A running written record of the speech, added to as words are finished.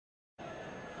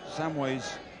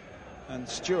Samways and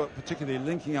Stewart particularly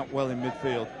linking up well in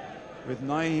midfield, with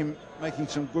Naeem making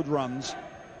some good runs.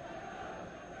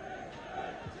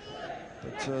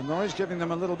 But Norwich giving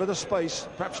them a little bit of space,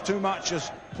 perhaps too much,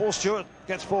 as Paul Stewart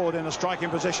gets forward in a striking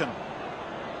position.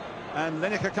 And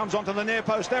Lineker comes onto the near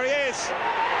post. There he is!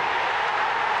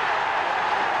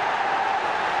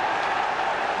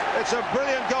 It's a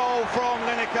brilliant goal from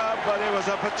Lineker, but it was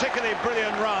a particularly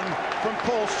brilliant run from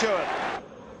Paul Stewart.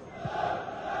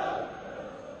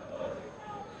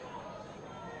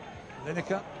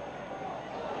 Lineker,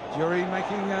 Gerry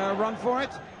making a run for it,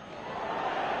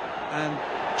 and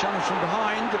challenge from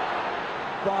behind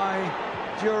by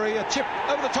Gerry. A chip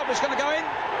over the top is going to go in,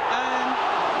 and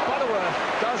Butterworth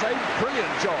does a brilliant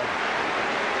job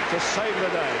to save the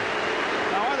day.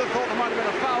 Now, I'd have thought there might have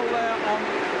been a foul there on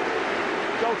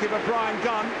goalkeeper Brian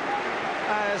Gunn,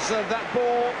 as that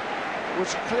ball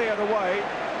was cleared away,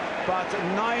 but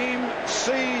Naeem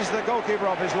sees the goalkeeper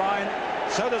off his line,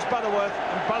 so does Butterworth,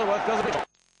 and Butterworth does it.